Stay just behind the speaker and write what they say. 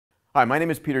Hi, my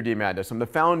name is Peter Diamandis. I'm the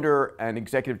founder and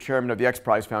executive chairman of the X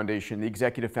Prize Foundation, the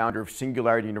executive founder of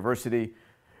Singularity University,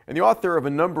 and the author of a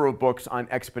number of books on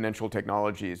exponential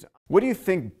technologies. What do you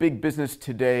think big business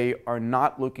today are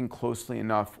not looking closely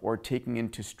enough or taking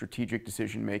into strategic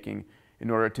decision making in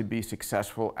order to be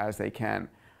successful as they can?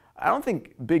 I don't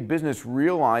think big business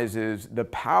realizes the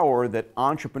power that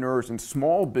entrepreneurs and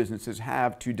small businesses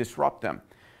have to disrupt them.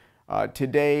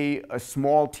 Today, a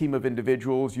small team of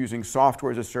individuals using software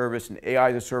as a service and AI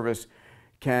as a service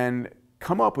can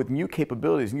come up with new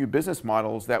capabilities, new business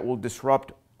models that will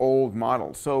disrupt old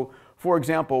models. So, for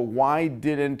example, why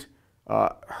didn't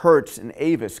Hertz and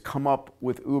Avis come up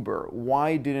with Uber?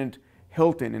 Why didn't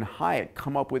Hilton and Hyatt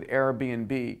come up with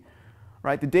Airbnb?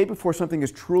 Right? The day before something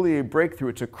is truly a breakthrough,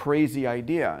 it's a crazy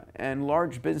idea. And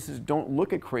large businesses don't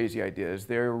look at crazy ideas.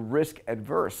 They're risk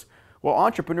adverse. Well,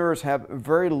 entrepreneurs have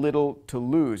very little to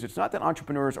lose. It's not that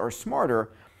entrepreneurs are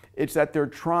smarter, it's that they're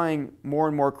trying more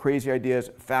and more crazy ideas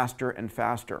faster and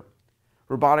faster.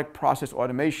 Robotic process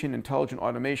automation, intelligent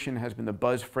automation has been the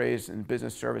buzz phrase in the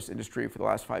business service industry for the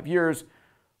last 5 years.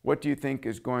 What do you think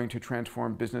is going to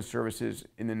transform business services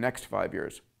in the next 5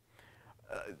 years?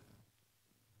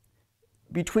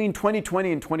 Between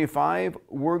 2020 and 25,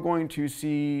 we're going to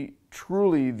see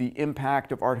truly the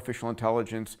impact of artificial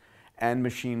intelligence and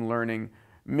machine learning.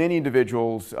 Many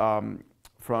individuals,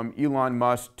 from Elon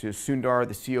Musk to Sundar,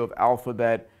 the CEO of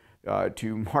Alphabet,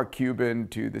 to Mark Cuban,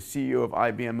 to the CEO of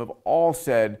IBM, have all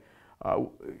said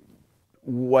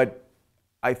what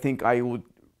I think I would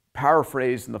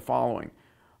paraphrase in the following.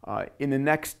 In the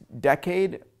next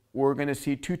decade, we're going to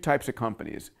see two types of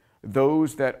companies: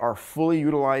 those that are fully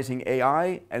utilizing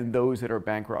AI and those that are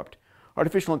bankrupt.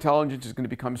 Artificial intelligence is going to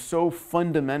become so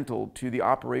fundamental to the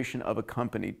operation of a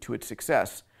company, to its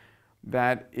success,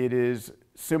 that it is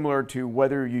similar to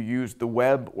whether you used the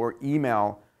web or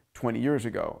email 20 years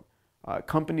ago.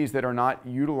 Companies that are not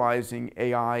utilizing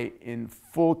AI in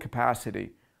full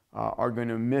capacity are going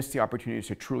to miss the opportunity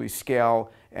to truly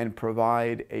scale and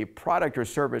provide a product or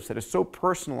service that is so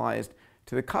personalized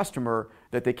to the customer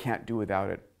that they can't do without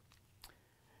it.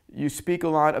 You speak a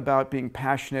lot about being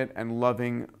passionate and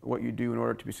loving what you do in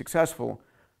order to be successful.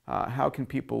 How can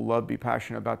people be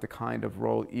passionate about the kind of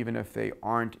role even if they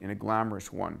aren't in a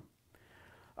glamorous one?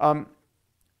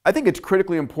 I think it's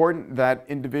critically important that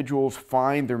individuals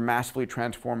find their massively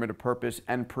transformative purpose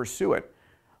and pursue it.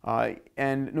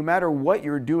 And no matter what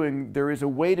you're doing, there is a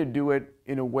way to do it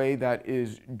in a way that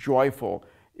is joyful.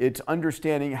 It's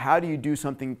understanding how do you do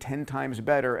something 10 times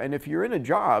better. And if you're in a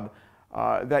job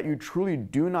that you truly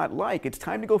do not like, it's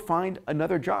time to go find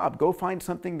another job. Go find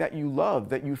something that you love,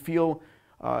 that you feel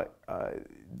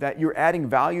that you're adding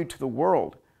value to the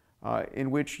world, in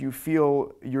which you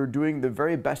feel you're doing the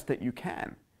very best that you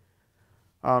can.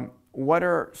 What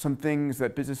are some things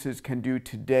that businesses can do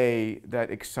today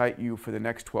that excite you for the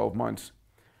next 12 months?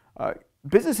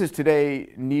 Businesses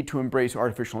today need to embrace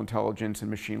artificial intelligence and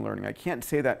machine learning. I can't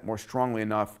say that more strongly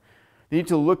enough. They need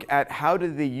to look at how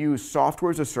do they use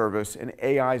software as a service and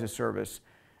AI as a service.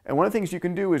 And one of the things you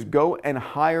can do is go and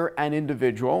hire an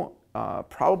individual,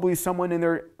 probably someone in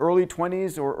their early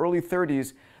 20s or early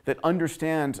 30s, that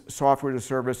understands software as a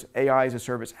service, AI as a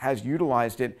service, has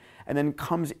utilized it, and then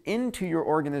comes into your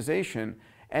organization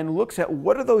and looks at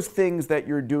what are those things that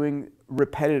you're doing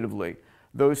repetitively,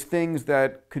 those things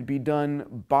that could be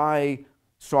done by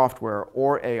software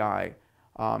or AI.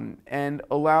 And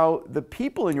allow the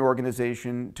people in your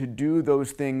organization to do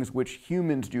those things which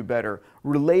humans do better,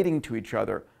 relating to each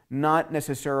other, not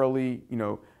necessarily,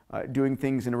 doing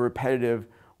things in a repetitive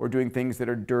or doing things that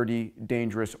are dirty,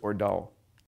 dangerous, or dull.